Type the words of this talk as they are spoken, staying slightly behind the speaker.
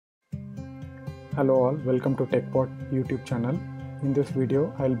Hello all, welcome to TechPod YouTube channel. In this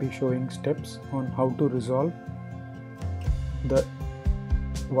video, I'll be showing steps on how to resolve the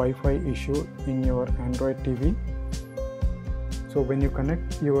Wi-Fi issue in your Android TV. So when you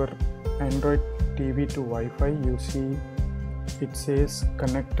connect your Android TV to Wi-Fi, you see it says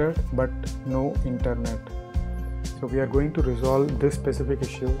connected but no internet. So we are going to resolve this specific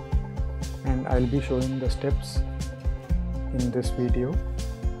issue and I'll be showing the steps in this video.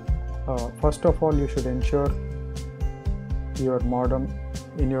 First of all, you should ensure your modem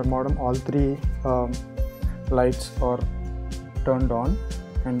all three lights are turned on,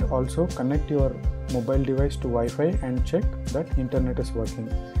 and also connect your mobile device to Wi-Fi and check that internet is working.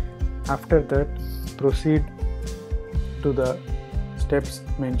 After that, proceed to the steps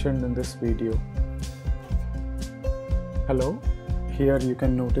mentioned in this video. Hello, here you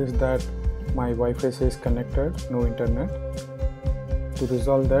can notice that my Wi-Fi says connected, no internet. To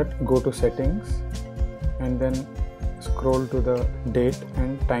resolve that, go to settings and then scroll to the date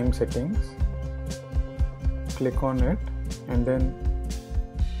and time settings. Click on it and then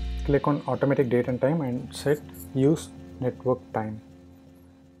click on automatic date and time and set use network time.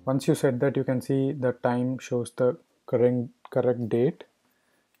 Once you set that, you can see the time shows the correct date,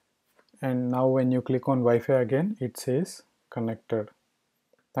 and now when you click on Wi-Fi again, it says connected.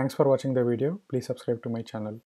 Thanks for watching the video. Please subscribe to my channel.